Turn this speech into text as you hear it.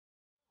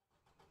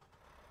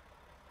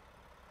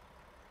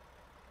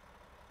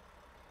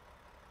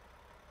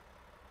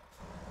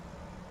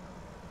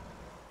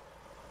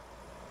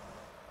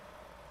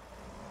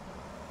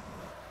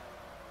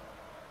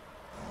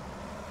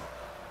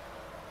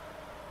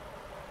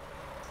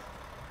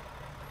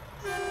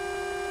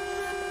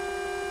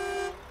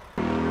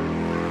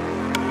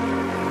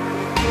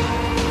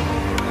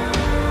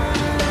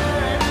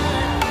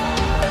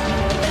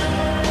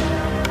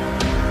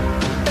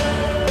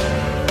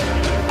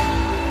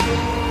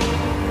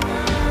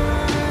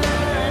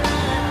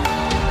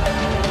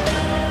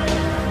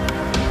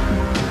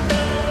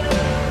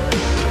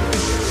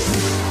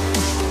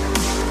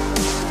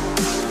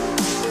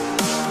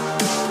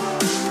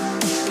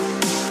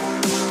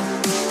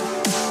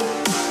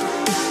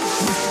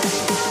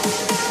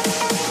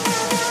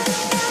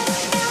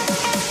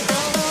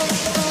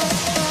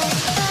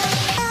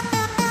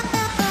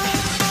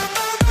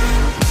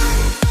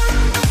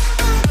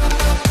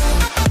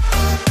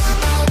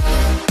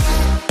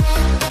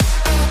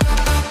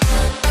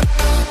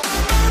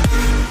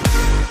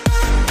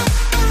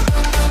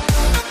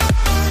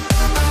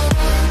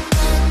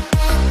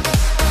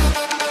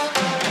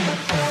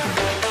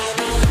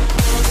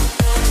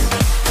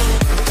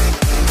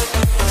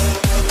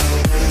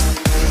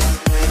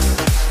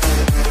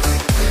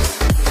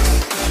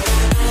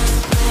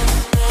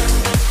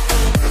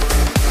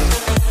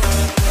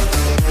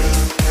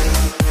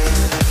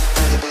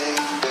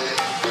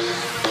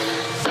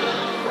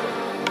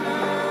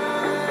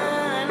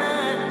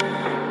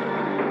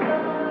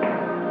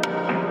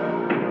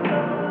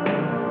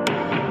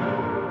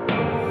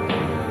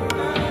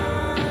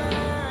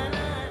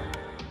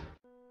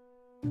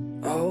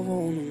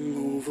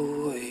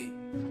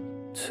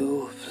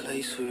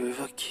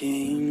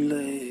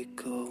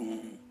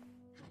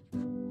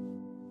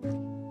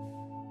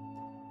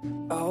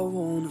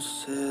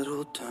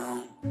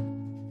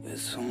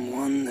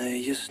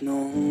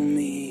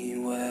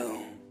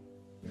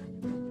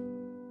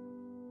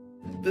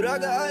but I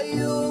got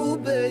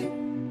you, babe,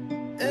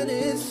 and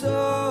it's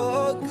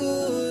all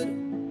good.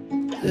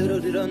 Little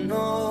did I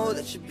know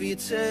that you'd be a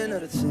 10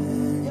 out of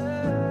 10.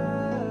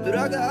 But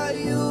I got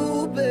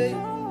you, babe,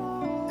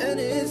 and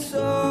it's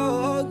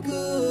all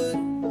good.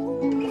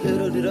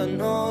 Little did I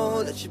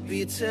know that you'd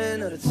be a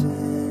 10 out of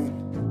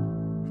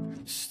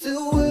 10.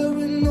 Still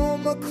wearing all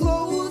my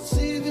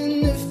clothes,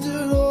 even if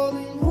they're all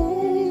in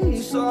wrong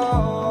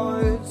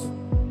size.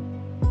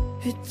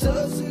 It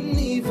doesn't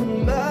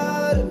even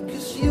matter,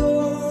 'cause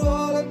you're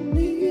all I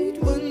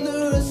need when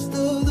the rest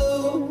of the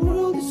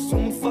world is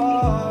on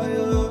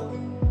fire.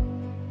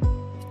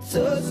 It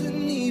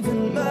doesn't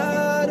even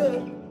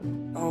matter.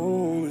 I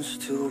want us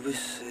to be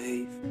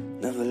safe,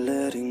 never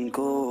letting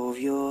go of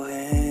your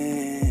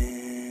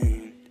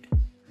hand.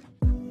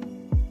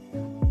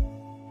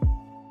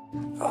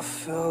 I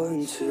fell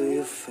into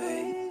your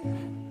fate,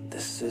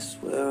 this is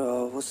where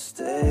I will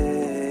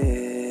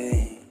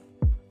stay.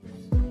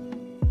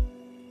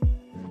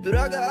 But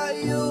I got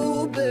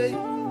you, babe,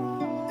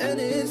 and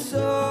it's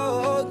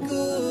all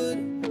good.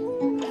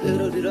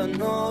 Little did I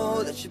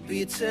know that you'd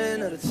be a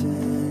 10 out of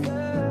 10.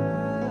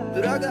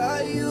 But I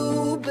got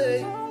you,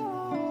 babe,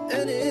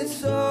 and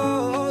it's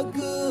all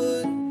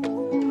good.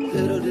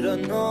 Little did I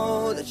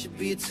know that you'd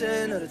be a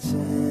 10 out of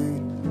 10.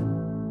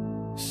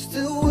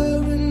 Still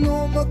wearing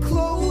all my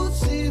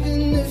clothes,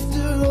 even if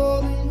they're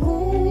all in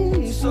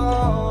wrong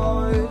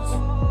size.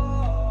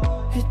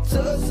 It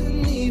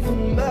doesn't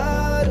even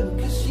matter,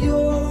 'cause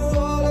you're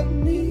all I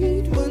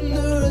need when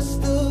the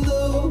rest of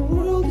the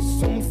world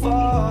is on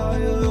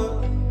fire.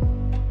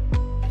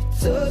 It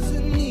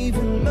doesn't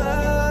even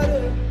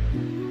matter.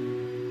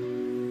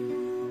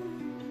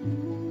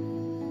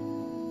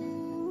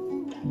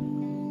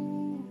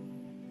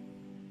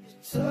 It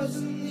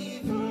doesn't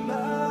even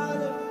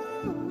matter.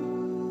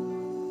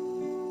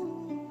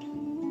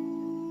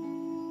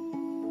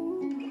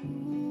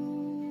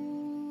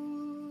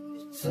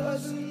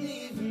 Doesn't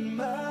even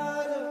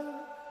matter.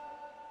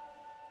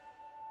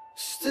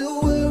 Still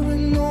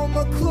wearing all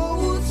my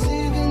clothes,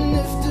 even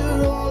if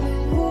they're all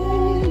in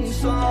wrong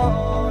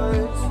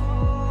size.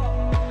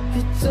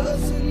 It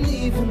doesn't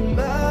even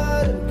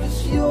matter, 'cause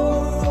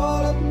you're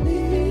all I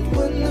need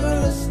when the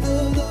rest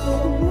of the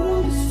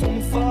world is on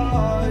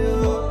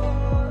fire.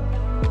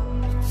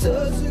 It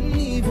doesn't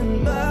even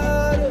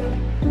matter.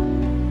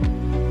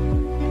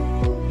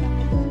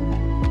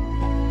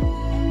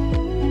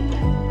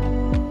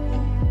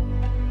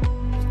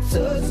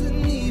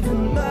 Doesn't even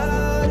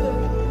matter.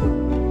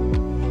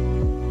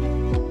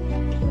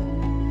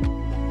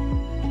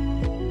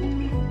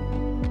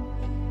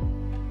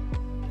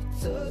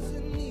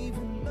 Doesn't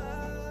even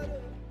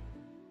matter.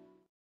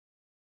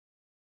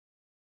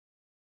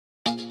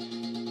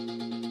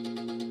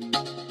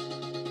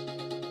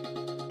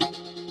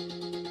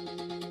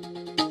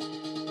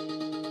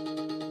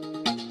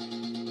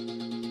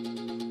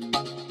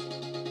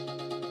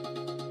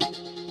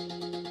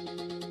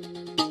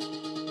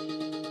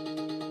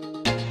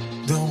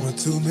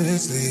 To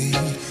mislead,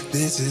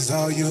 this is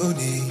all you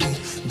need.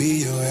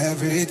 Be your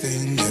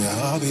everything,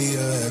 yeah, I'll be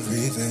your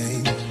everything.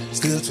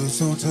 Still too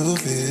soon to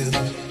feel,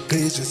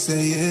 please just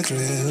say it's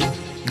real.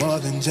 More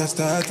than just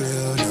a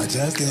thrill, not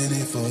just in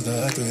it for the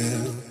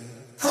thrill.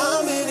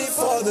 I'm in it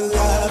for the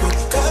love,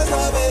 'cause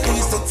love at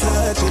least to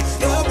touch it.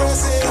 You're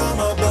pressing on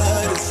my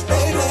buttons,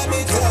 babe, let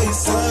me tell you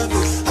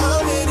something.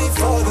 I'm in it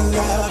for the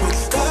love,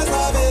 'cause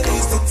love at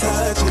least to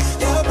touch it.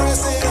 You're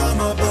pressing on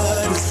my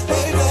buttons,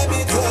 babe, let me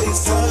tell you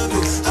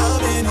something.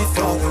 I'm in it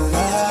for the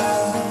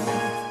love.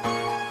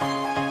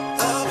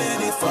 I'm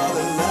in it for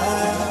the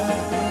love.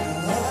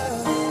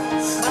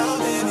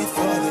 I'm in it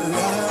for the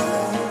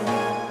love.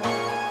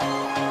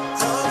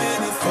 I'm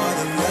in it for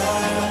the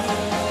love.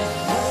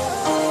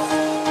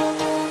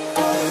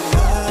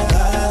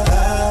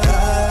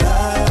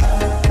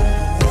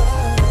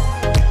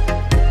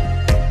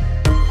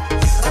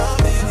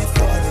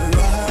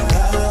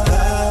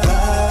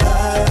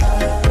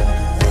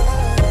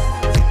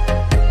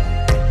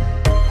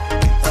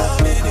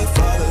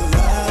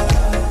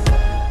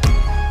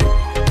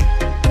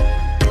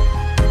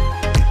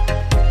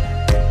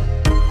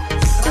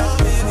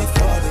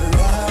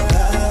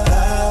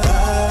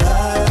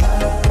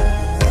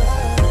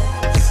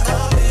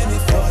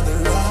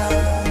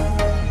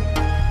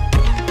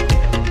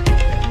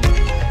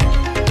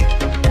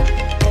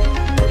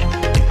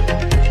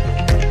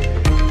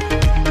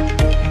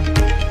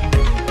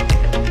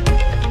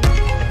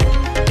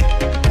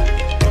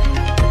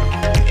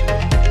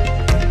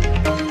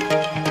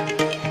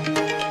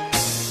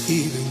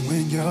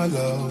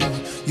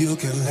 You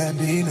can let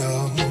me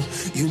know,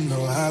 you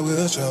know I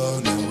will show.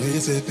 Now we're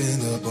sipping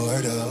the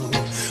Bordeaux,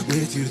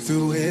 with you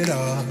through it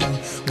all,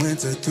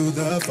 winter through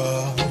the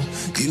fall.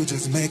 You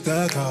just make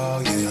the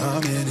call, yeah,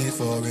 I'm in it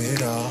for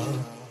it all.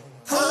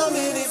 I'm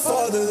in it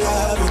for the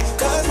love,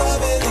 'cause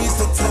love at least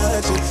to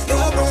touch it.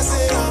 You're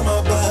pressing on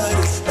my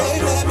buttons,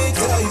 babe, let me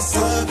tell you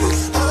something.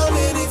 I'm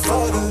in it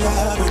for the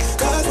love,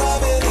 'cause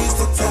love at least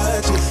to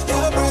touch it.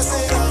 You're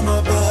pressing on my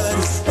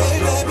buttons,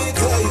 babe, let me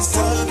tell you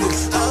something.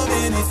 I'm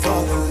in it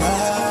for the love.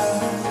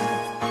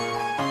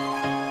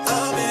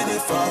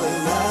 the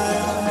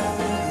love.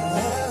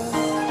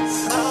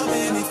 I'm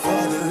in it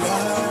for the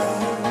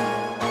love.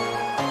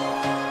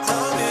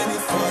 I'm in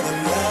it for the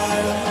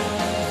love.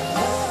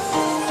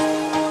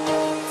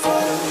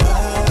 For the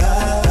love.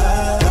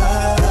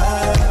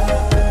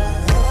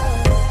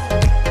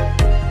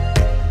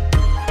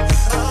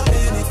 I'm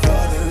in it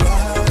for the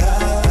love.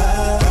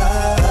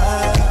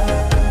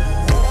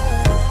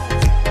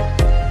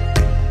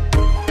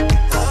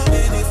 I'm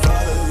in it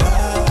for the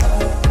love.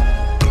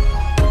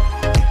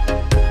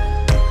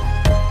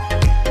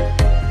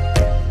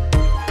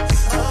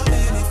 I'm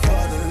in it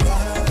for the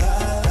love.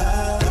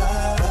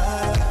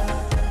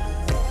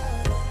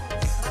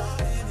 I'm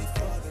in it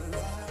for the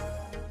love.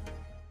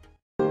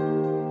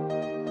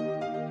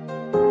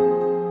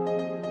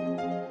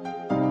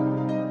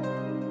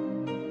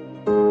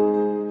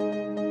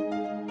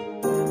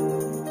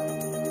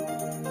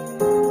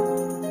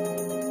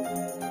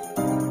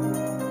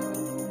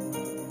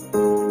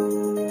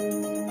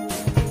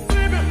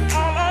 Baby,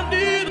 all I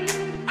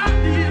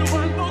need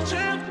one more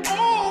chance.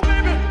 Oh,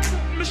 baby,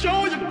 let me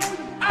show you.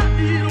 I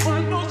need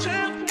one more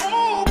chance.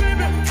 Oh,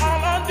 baby,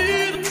 all I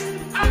need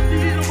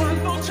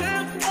one more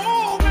chance.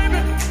 Oh, baby,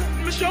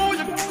 let me show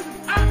you.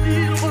 I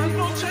need one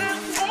more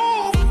chance.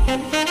 Oh.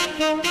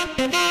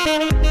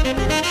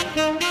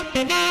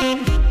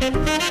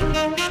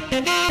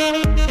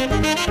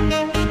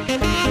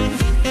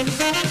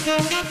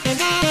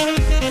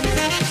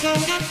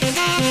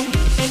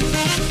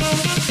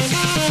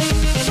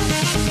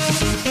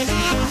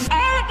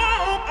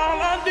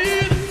 All I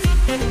need.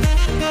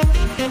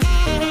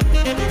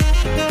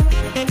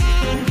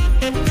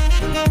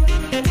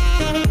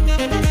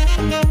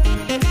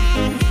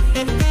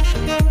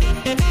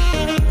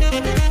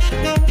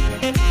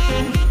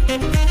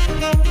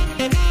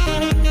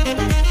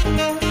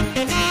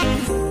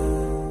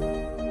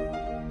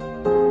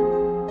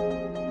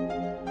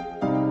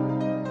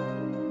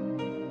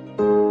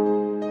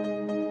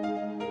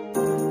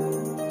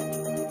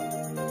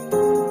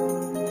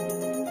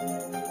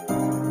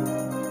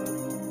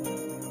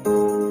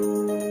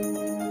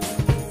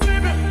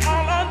 Baby,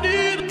 all I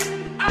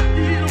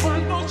need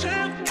one more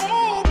chance.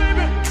 Oh,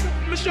 baby,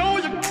 let me show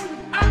you.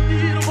 I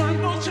need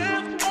one more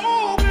chance.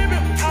 Oh, baby,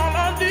 all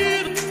I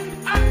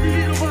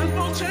need one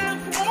more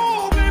chance.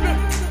 Oh, baby,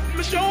 let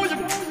me show you.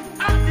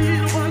 I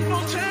need one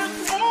more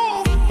chance.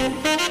 Oh.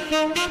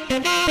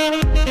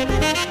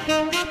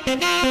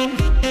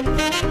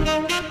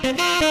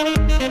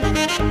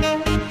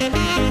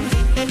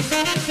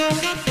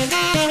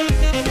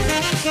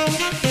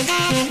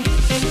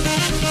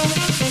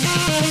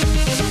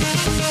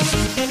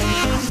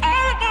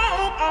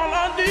 All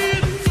I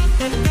need.